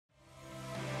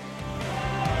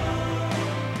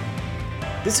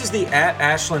This is the At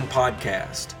Ashland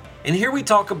podcast, and here we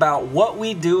talk about what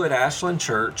we do at Ashland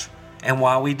Church and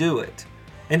why we do it.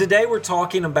 And today we're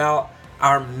talking about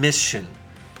our mission,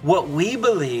 what we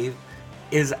believe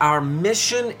is our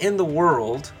mission in the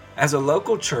world as a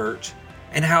local church,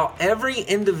 and how every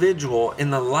individual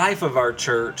in the life of our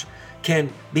church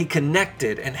can be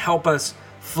connected and help us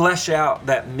flesh out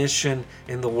that mission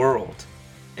in the world.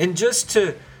 And just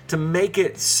to make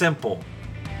it simple,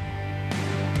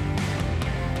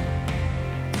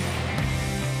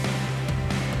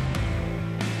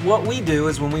 what we do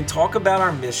is when we talk about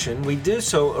our mission, we do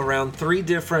so around three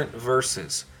different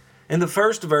verses. And the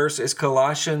first verse is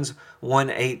Colossians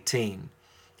 1:18.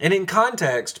 And in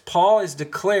context, Paul is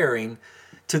declaring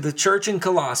to the church in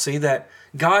Colossae that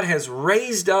God has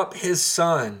raised up his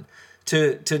Son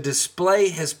to display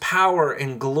his power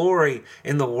and glory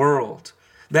in the world.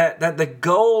 That the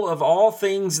goal of all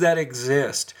things that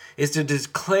exist is to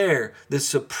declare the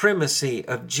supremacy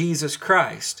of Jesus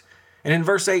Christ. And in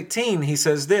verse 18, he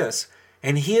says this,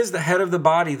 "And he is the head of the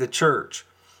body, the church,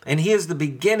 and he is the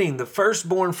beginning, the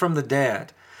firstborn from the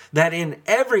dead, that in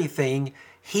everything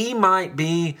he might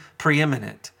be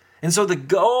preeminent." And so the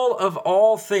goal of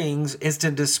all things is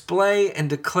to display and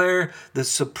declare the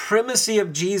supremacy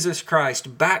of Jesus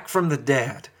Christ back from the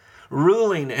dead,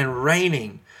 ruling and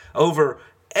reigning over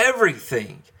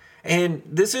everything. And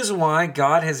this is why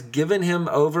God has given him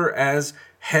over as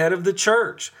head of the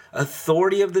church,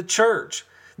 authority of the church,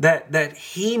 that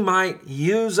he might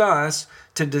use us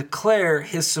to declare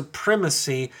his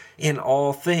supremacy in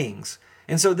all things.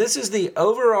 And so this is the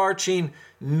overarching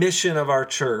mission of our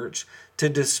church, to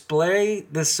display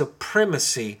the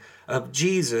supremacy of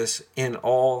Jesus in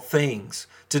all things,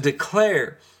 to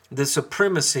declare the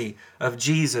supremacy of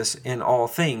Jesus in all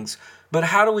things. But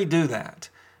how do we do that?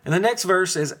 And the next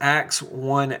verse is Acts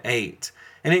 1:8.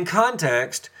 And in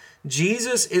context,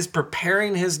 Jesus is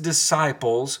preparing his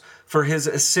disciples for his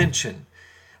ascension.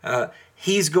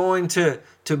 He's going to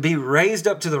be raised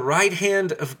up to the right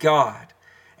hand of God.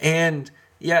 And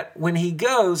yet when he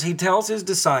goes, he tells his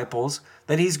disciples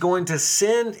that he's going to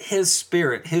send his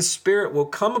Spirit. His Spirit will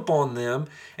come upon them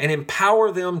and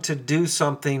empower them to do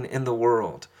something in the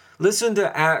world. Listen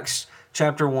to Acts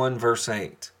chapter 1, verse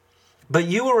 8. "But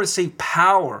you will receive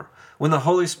power when the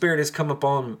Holy Spirit has come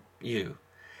upon you.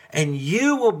 And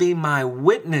you will be my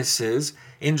witnesses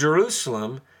in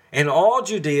Jerusalem and all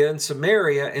Judea and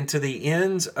Samaria and to the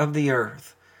ends of the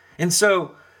earth." And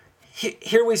so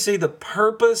here we see the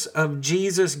purpose of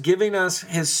Jesus giving us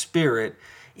his Spirit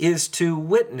is to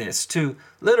witness, to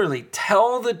literally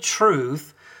tell the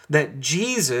truth that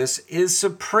Jesus is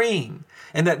supreme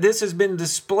and that this has been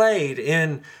displayed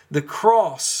in the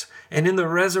cross and in the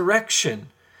resurrection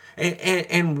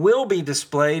and will be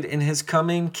displayed in his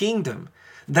coming kingdom.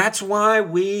 That's why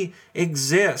we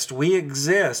exist. We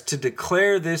exist to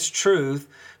declare this truth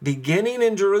beginning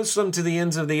in Jerusalem to the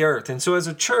ends of the earth. And so as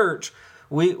a church,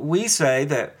 we say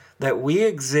that we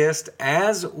exist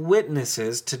as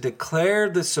witnesses to declare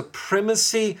the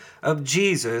supremacy of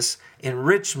Jesus in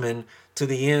Richmond to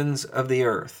the ends of the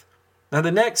earth. Now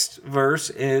the next verse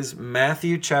is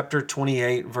Matthew chapter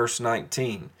 28, verse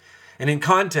 19. And in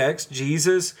context,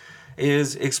 Jesus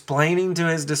is explaining to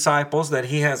his disciples that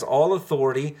he has all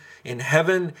authority in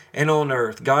heaven and on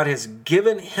earth. God has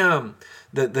given him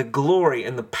the glory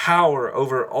and the power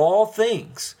over all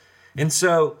things. And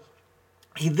so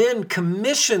he then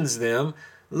commissions them,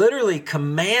 literally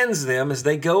commands them as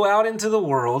they go out into the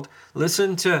world.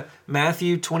 Listen to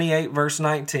Matthew 28, verse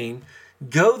 19.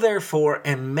 "Go therefore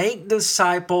and make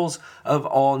disciples of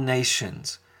all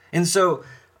nations." And so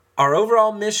our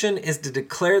overall mission is to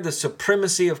declare the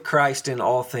supremacy of Christ in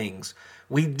all things.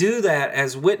 We do that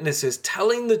as witnesses,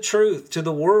 telling the truth to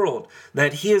the world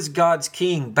that he is God's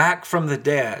king back from the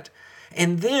dead.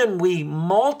 And then we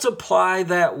multiply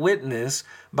that witness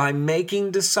by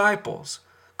making disciples,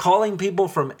 calling people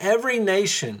from every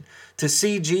nation to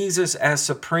see Jesus as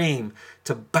supreme,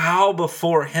 to bow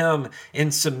before him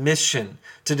in submission,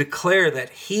 to declare that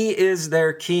he is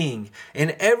their king.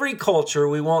 In every culture,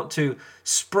 we want to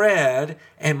spread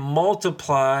and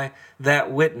multiply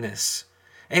that witness.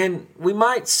 And we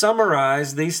might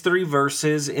summarize these three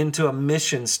verses into a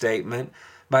mission statement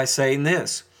by saying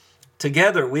this: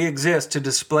 together we exist to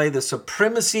display the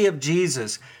supremacy of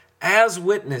Jesus as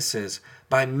witnesses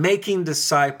by making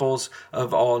disciples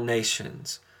of all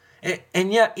nations.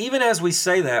 And yet, even as we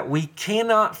say that, we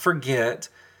cannot forget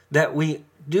that we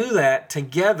do that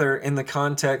together in the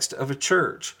context of a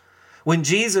church. When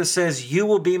Jesus says, "You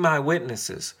will be my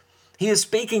witnesses," he is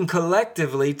speaking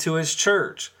collectively to his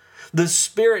church. The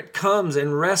Spirit comes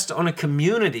and rests on a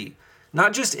community,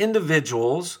 not just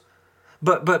individuals,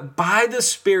 But by the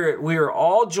Spirit, we are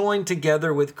all joined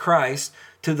together with Christ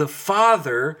to the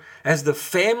Father as the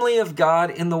family of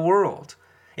God in the world.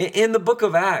 In the book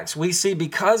of Acts, we see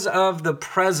because of the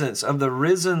presence of the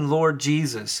risen Lord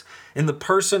Jesus in the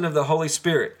person of the Holy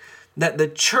Spirit, that the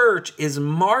church is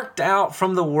marked out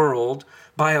from the world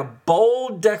by a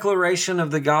bold declaration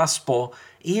of the gospel,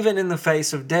 even in the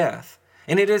face of death.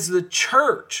 And it is the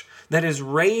church that is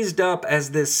raised up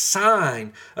as this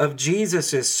sign of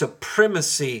Jesus'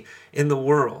 supremacy in the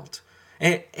world.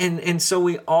 And so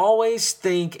we always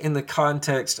think in the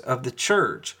context of the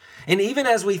church. And even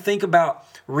as we think about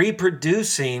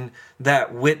reproducing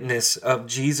that witness of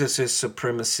Jesus'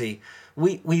 supremacy,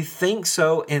 we think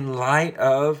so in light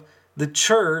of the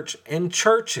church and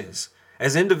churches.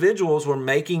 As individuals, we're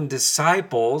making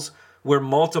disciples, we're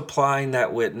multiplying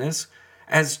that witness.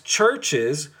 As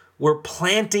churches, we're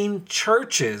planting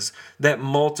churches that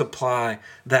multiply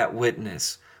that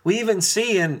witness. We even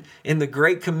see in the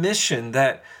Great Commission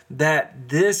that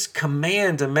this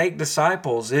command to make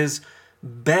disciples is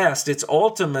best. It's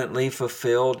ultimately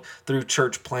fulfilled through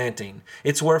church planting.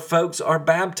 It's where folks are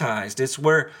baptized. It's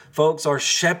where folks are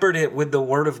shepherded with the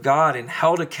Word of God and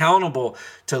held accountable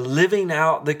to living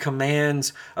out the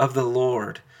commands of the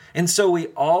Lord. And so we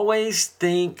always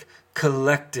think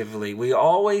collectively. We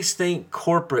always think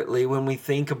corporately when we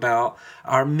think about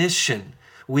our mission.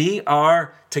 We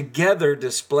are together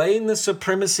displaying the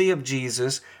supremacy of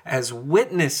Jesus as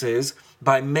witnesses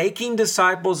by making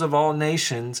disciples of all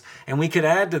nations, and we could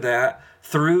add to that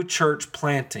through church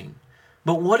planting.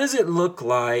 But what does it look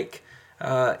like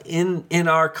in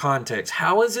our context?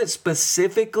 How is it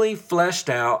specifically fleshed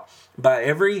out by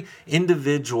every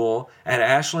individual at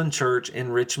Ashland Church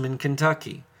in Richmond,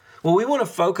 Kentucky? Well, we want to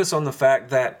focus on the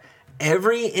fact that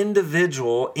every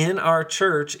individual in our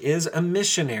church is a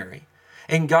missionary.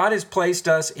 And God has placed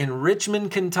us in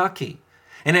Richmond, Kentucky.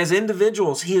 And as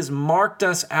individuals, He has marked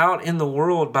us out in the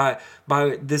world by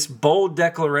this bold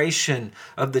declaration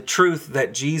of the truth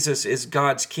that Jesus is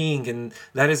God's King, and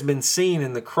that has been seen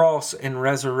in the cross and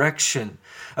resurrection.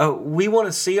 We want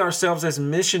to see ourselves as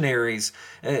missionaries,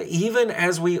 even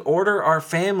as we order our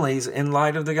families in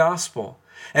light of the gospel.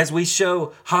 As we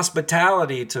show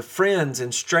hospitality to friends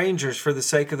and strangers for the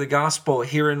sake of the gospel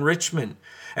here in Richmond.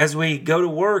 As we go to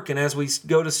work and as we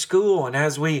go to school and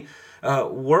as we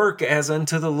work as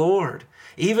unto the Lord.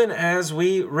 Even as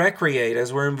we recreate,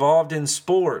 as we're involved in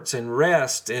sports and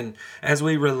rest, and as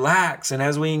we relax and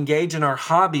as we engage in our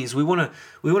hobbies, we want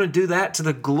to do that to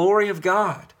the glory of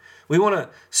God. We want to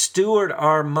steward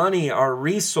our money, our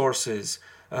resources,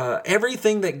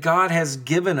 everything that God has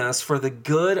given us for the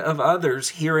good of others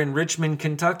here in Richmond,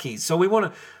 Kentucky. So we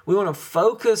want to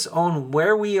focus on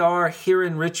where we are here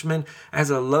in Richmond as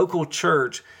a local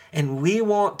church, and we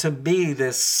want to be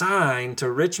this sign to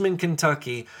Richmond,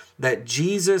 Kentucky that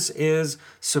Jesus is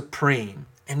supreme.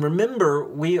 And remember,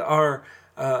 we are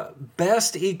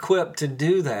best equipped to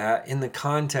do that in the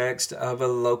context of a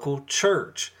local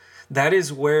church. That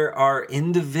is where our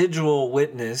individual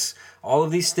witness, all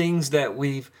of these things that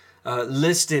we've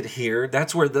listed here,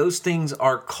 that's where those things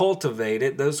are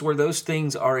cultivated. Where those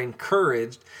things are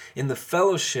encouraged in the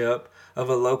fellowship of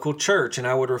a local church. And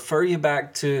I would refer you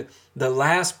back to the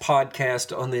last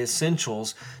podcast on the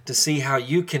essentials to see how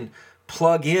you can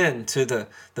plug in to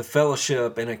the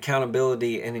fellowship and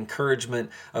accountability and encouragement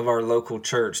of our local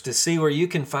church, to see where you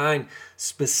can find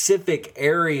specific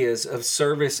areas of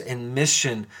service and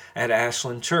mission at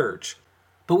Ashland Church.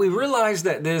 But we realize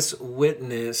that this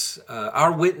witness,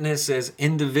 our witness as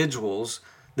individuals,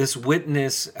 this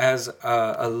witness as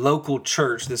a local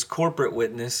church, this corporate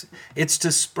witness, it's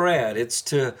to spread, it's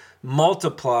to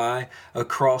multiply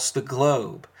across the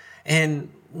globe.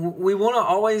 And we want to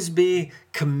always be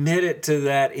committed to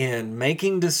that end,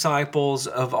 making disciples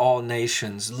of all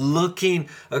nations, looking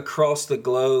across the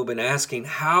globe and asking,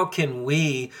 how can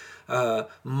we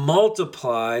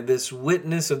multiply this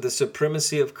witness of the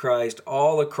supremacy of Christ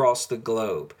all across the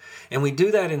globe? And we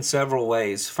do that in several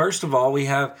ways. First of all, we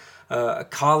have a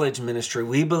college ministry.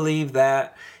 We believe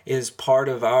that is part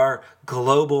of our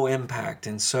global impact.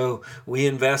 And so we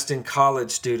invest in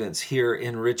college students here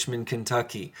in Richmond,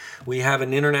 Kentucky. We have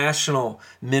an international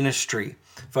ministry.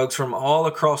 Folks from all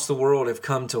across the world have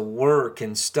come to work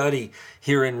and study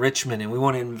here in Richmond, and we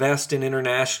want to invest in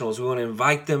internationals. We want to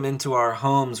invite them into our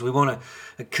homes. We want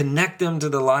to connect them to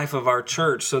the life of our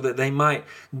church so that they might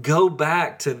go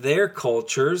back to their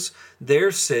cultures,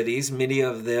 their cities, many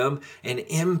of them, and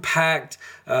impact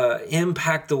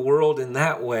the world in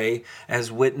that way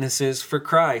as witnesses for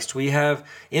Christ. We have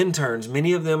interns.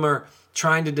 Many of them are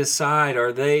trying to decide,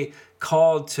 are they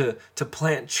called to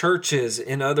plant churches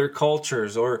in other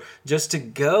cultures, or just to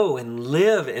go and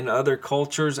live in other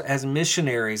cultures as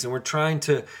missionaries, and we're trying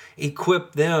to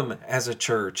equip them as a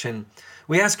church. And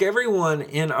we ask everyone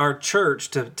in our church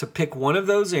to pick one of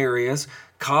those areas: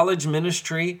 college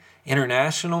ministry,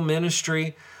 international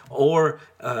ministry, or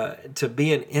to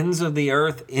be an ends of the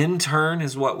earth intern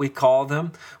is what we call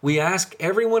them. We ask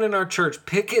everyone in our church,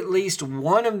 pick at least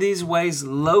one of these ways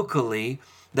locally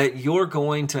that you're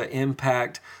going to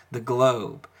impact the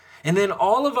globe. And then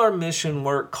all of our mission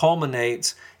work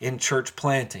culminates in church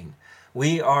planting.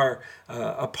 We are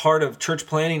a part of church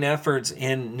planting efforts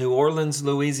in New Orleans,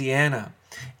 Louisiana,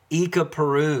 Ica,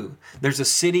 Peru. There's a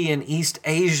city in East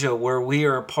Asia where we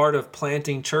are a part of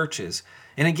planting churches.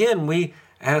 And again, we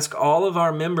ask all of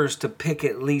our members to pick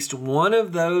at least one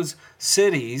of those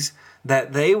cities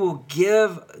that they will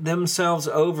give themselves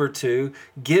over to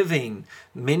giving.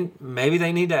 Maybe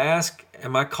they need to ask,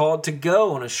 am I called to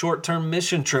go on a short-term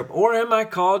mission trip, or am I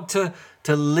called to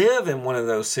live in one of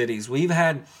those cities? We've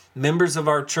had members of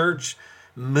our church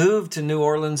move to New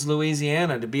Orleans,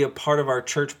 Louisiana to be a part of our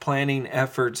church planting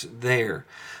efforts there.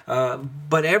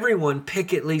 But everyone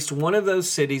pick at least one of those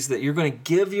cities that you're going to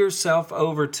give yourself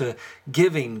over to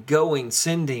giving, going,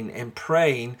 sending, and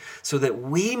praying, so that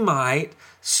we might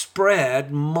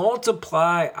spread,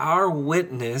 multiply our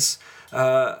witness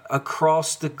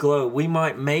across the globe. We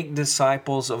might make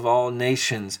disciples of all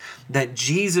nations, that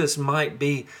Jesus might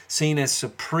be seen as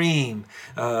supreme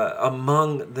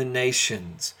among the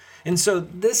nations. And so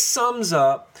this sums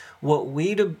up what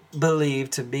we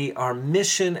believe to be our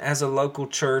mission as a local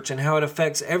church and how it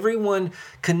affects everyone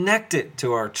connected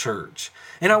to our church.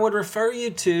 And I would refer you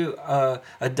to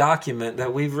a document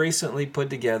that we've recently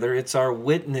put together. It's our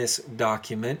witness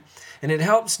document, and it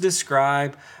helps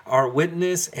describe our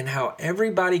witness and how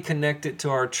everybody connected to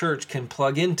our church can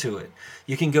plug into it.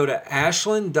 You can go to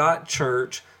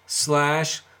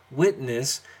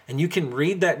ashland.church/witness, and you can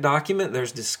read that document.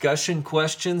 There's discussion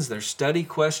questions, there's study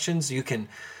questions. You can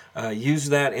use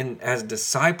that as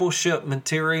discipleship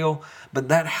material, but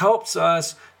that helps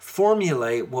us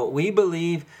formulate what we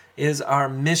believe is our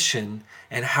mission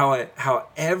and how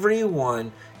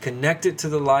everyone connected to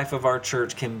the life of our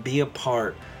church can be a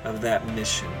part of that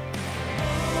mission.